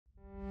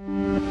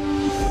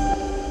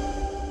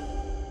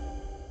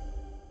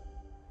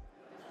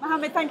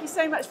Mohammad, thank you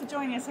so much for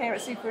joining us here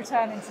at Super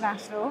Return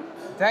International.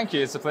 Thank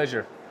you, it's a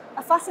pleasure.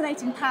 A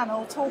fascinating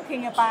panel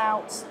talking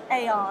about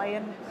AI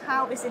and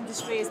how this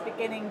industry is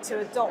beginning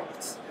to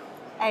adopt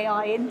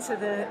AI into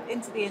the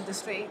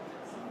industry.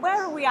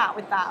 Where are we at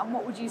with that, and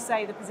what would you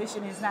say the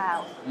position is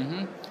now?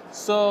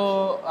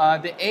 So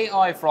the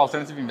AI for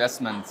alternative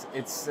investments,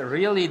 it's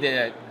really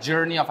the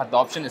journey of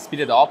adoption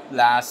speeded up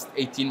last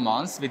 18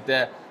 months with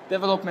the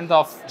development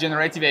of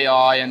generative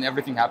AI and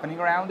everything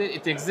happening around it.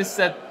 It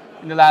existed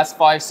in the last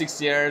 5-6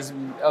 years,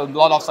 a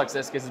lot of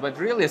success cases, but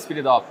really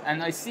speeded up.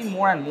 And I see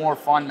more and more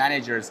fund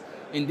managers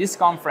in this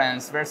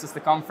conference versus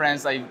the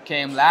conference I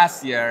came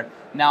last year,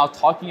 now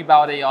talking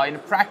about AI in a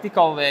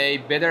practical way,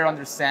 better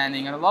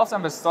understanding, and a lot of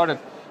them have started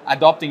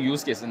adopting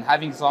use cases and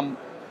having some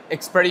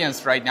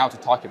experience right now to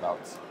talk about.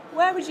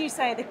 Where would you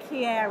say the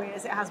key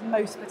areas it has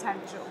most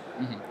potential?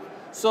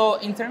 So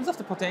in terms of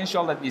the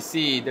potential that we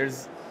see,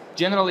 there's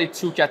generally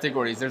two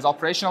categories. There's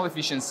operational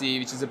efficiency,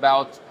 which is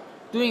about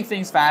doing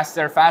things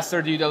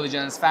faster due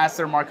diligence,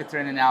 faster market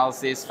trend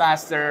analysis,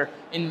 faster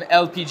in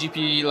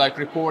LPGP like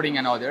reporting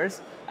and others.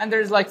 And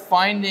there's like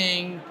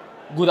finding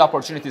good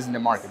opportunities in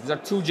the market. These are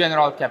two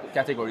general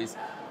categories.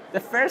 The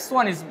first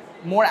one is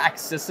more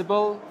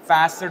accessible,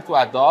 faster to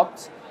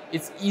adopt.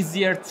 It's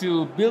easier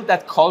to build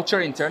that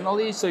culture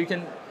internally, so you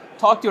can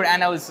talk to your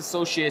analyst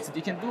associates.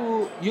 You can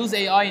use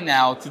AI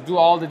now to do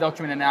all the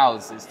document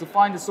analysis, to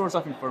find the source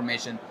of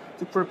information,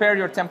 to prepare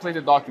your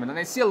templated document. And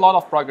I see a lot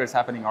of progress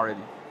happening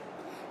already.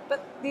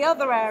 But the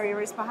other area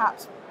is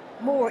perhaps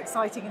more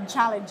exciting and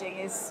challenging,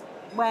 is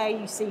where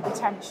you see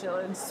potential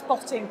and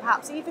spotting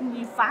perhaps even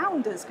new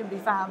founders can be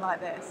found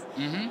like this.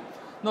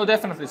 No,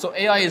 definitely. So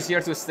AI is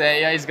here to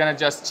stay. AI is going to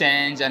just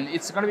change, and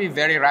it's going to be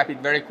very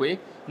rapid, very quick.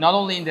 Not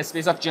only in the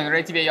space of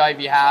generative AI,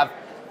 we have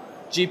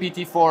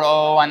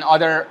GPT-4o and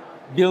other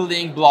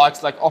building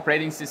blocks like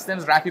operating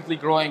systems rapidly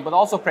growing, but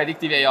also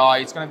predictive AI.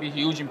 It's going to be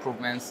huge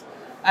improvements.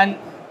 And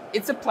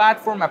it's a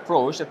platform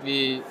approach that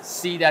we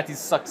see that is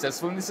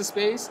successful in this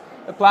space.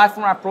 The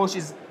platform approach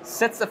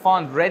sets the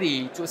fund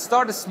ready to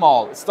start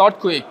small, start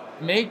quick,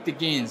 make the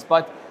gains,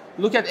 but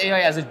look at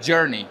AI as a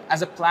journey,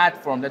 as a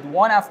platform that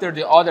one after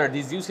the other,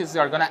 these use cases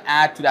are going to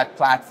add to that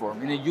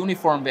platform in a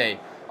uniform way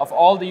of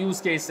all the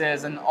use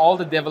cases and all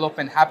the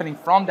development happening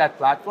from that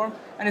platform.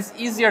 And it's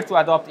easier to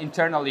adopt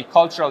internally,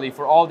 culturally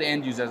for all the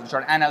end users, which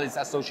are analysts,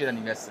 associates, and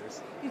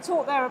investors. You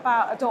talked there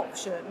about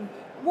adoption.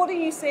 What are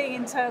you seeing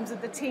in terms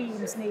of the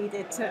teams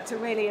needed to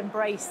really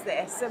embrace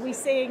this? Are we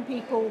seeing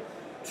people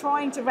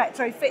trying to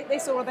retrofit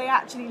this, or are they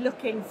actually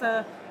looking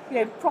for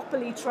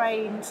properly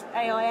trained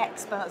AI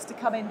experts to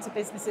come into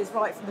businesses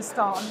right from the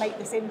start and make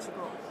this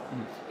integral?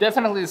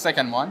 Definitely the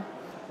second one.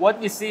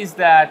 What we see is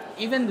that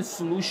even the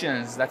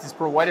solutions that is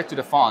provided to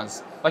the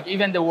funds, like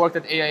even the work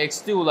that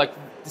AIx2, like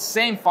the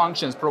same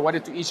functions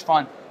provided to each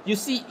fund, you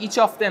see each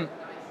of them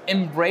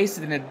embrace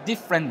it in a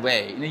different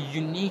way, in a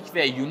unique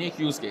way, unique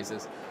use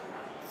cases.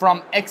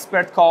 From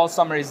expert call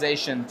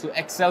summarization to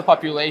Excel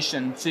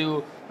population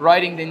to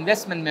writing the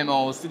investment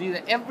memos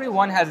to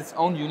everyone has its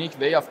own unique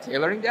way of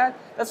tailoring that.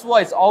 That's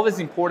why it's always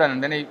important.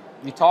 And when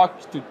we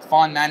talk to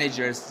fund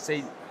managers, to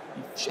say,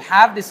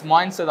 have this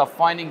mindset of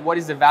finding what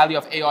is the value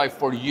of AI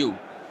for you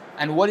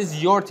and what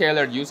is your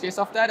tailored use case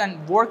of that,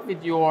 and work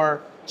with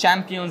your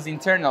champions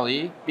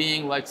internally,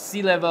 being like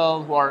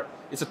C-level,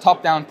 it's a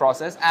top-down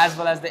process, as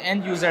well as the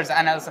end users,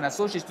 analysts, and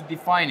associates to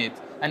define it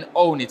and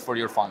own it for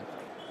your fund.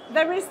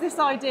 There is this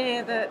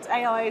idea that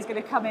AI is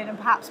going to come in and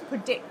perhaps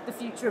predict the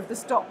future of the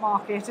stock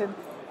market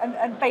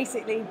and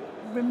basically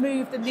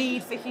remove the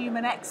need for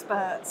human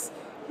experts.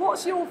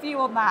 What's your view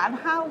on that, and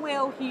how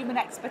will human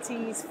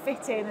expertise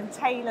fit in and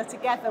tailor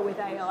together with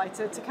AI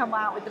to come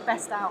out with the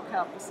best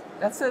outcomes?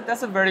 That's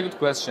a very good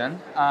question,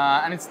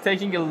 and it's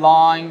taking a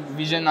long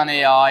vision on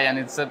AI, and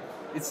it's a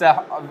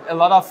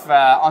lot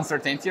of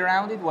uncertainty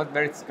around it,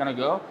 where it's going to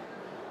go.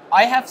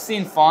 I have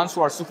seen funds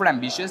who are super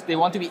ambitious. They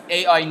want to be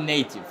AI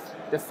native.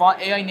 The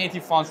AI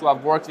native funds who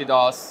have worked with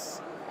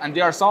us, and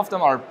some of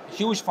them are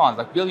huge funds,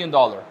 like $1 billion.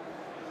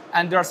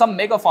 And there are some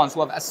mega funds who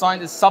have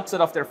assigned a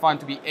subset of their fund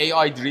to be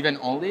AI driven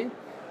only.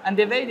 And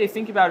the way they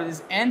think about it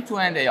is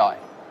end-to-end AI.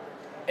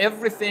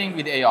 Everything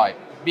with AI,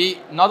 be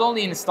not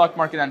only in stock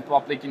market and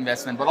public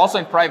investment, but also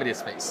in private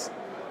space.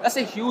 That's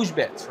a huge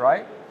bet,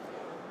 right?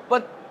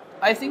 But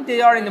I think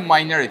they are in the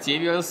minority.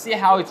 We will see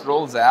how it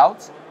rolls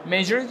out.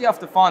 Majority of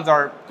the funds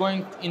are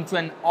going into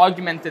an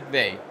augmented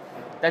way,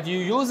 that you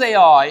use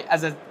AI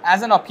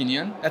as an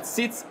opinion that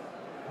sits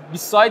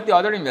beside the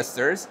other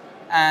investors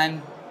and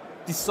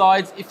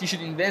decides if you should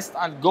invest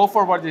and go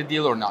forward with the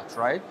deal or not,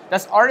 right?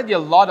 That's already a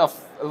lot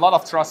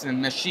of trust in a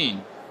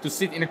machine to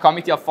sit in a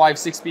committee of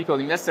 5-6 people,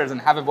 investors,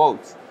 and have a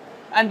vote.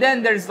 And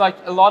then there's like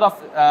a lot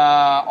of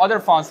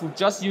other funds who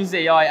just use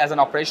AI as an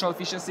operational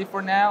efficiency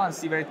for now and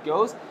see where it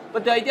goes.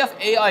 But the idea of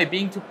AI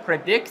being to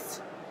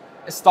predict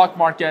a stock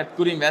market,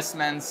 good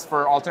investments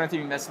for alternative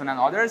investment and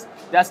others,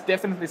 that's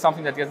definitely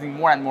something that's getting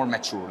more and more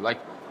mature. Like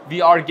we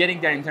are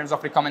getting there in terms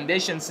of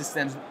recommendation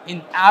systems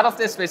out of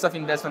the space of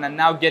investment and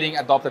now getting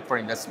adopted for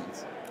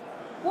investments.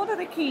 What are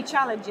the key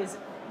challenges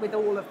with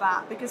all of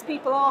that? Because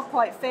people are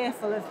quite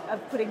fearful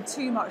of putting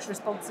too much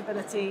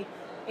responsibility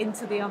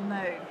into the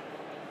unknown.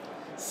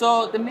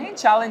 So the main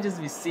challenges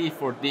we see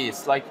for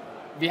this, like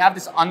we have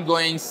this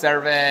ongoing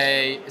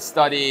survey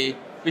study,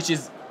 which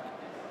is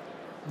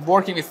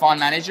working with fund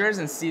managers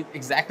and see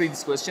exactly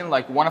this question.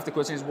 Like one of the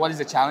questions is, what is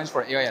the challenge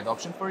for AI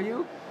adoption for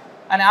you?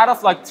 And out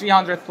of like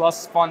 300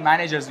 plus fund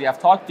managers we have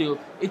talked to,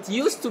 it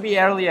used to be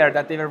earlier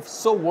that they were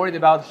so worried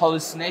about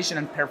hallucination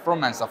and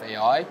performance of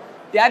AI.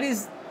 That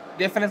is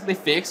definitely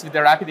fixed with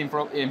the rapid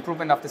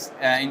improvement of this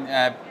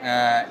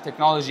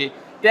technology.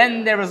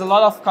 Then there was a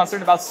lot of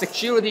concern about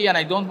security, and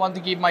I don't want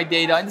to give my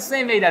data in the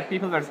same way that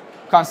people were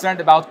concerned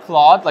about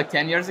Claude like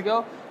 10 years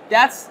ago.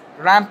 That's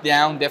ramped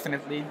down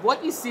definitely.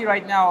 What you see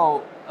right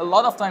now a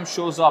lot of times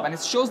shows up, and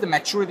it shows the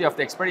maturity of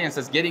the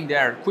experiences getting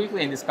there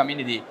quickly in this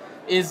community,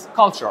 is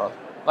cultural.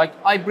 Like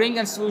I bring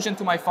a solution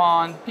to my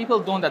fund, people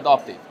don't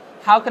adopt it.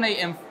 How can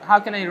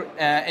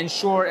I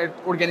ensure an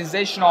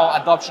organizational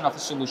adoption of a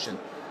solution?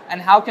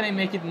 And how can I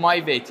make it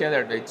my way,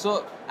 tailored way?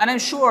 So, and I'm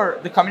sure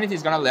the community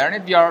is going to learn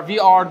it. We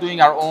are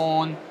doing our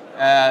own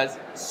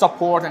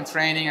support and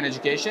training and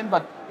education,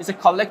 but it's a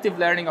collective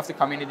learning of the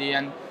community,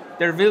 and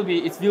it will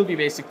be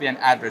basically an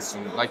address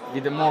soon, like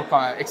with the more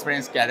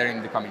experience gathering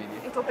in the community.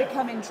 It'll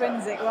become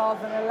intrinsic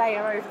rather than a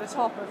layer over the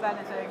top of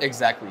anything.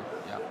 Exactly,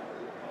 yeah.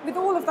 With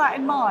all of that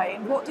in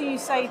mind, what do you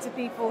say to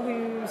people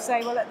who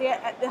say, well,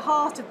 at the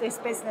heart of this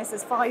business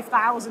is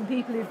 5,000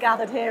 people who've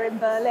gathered here in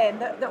Berlin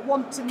that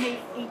want to meet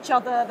each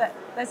other, that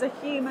there's a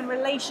human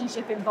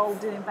relationship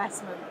involved in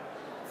investment?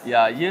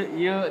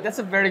 Yeah, that's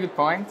a very good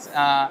point.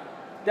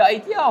 The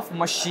idea of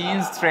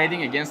machines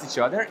trading against each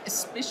other,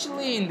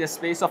 especially in the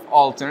space of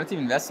alternative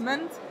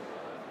investment,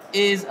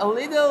 is a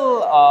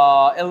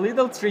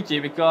little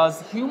tricky,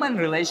 because human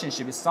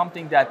relationship is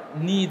something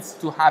that needs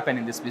to happen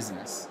in this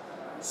business.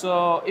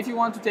 So if you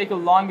want to take a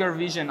longer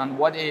vision on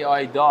what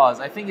AI does,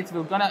 I think it's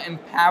gonna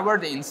empower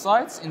the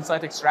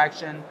insight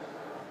extraction,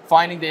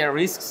 finding their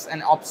risks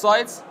and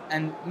upsides,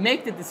 and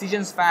make the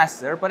decisions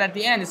faster. But at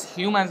the end, it's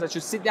humans that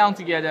should sit down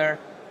together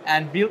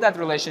and build that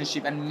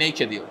relationship and make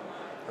a deal,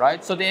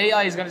 right? So the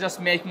AI is gonna just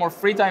make more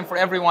free time for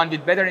everyone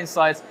with better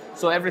insights,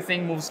 so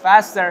everything moves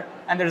faster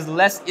and there's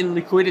less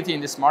illiquidity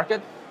in this market,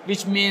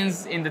 which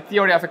means in the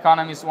theory of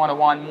economists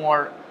 101,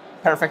 more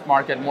perfect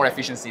market, more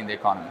efficiency in the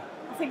economy.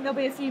 I think there'll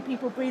be a few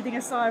people breathing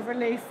a sigh of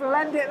relief. We'll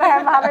end it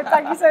there, Mohammad.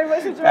 Thank you so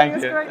much for joining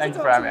us. Great to talk to you. Thank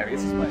you for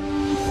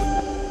having me.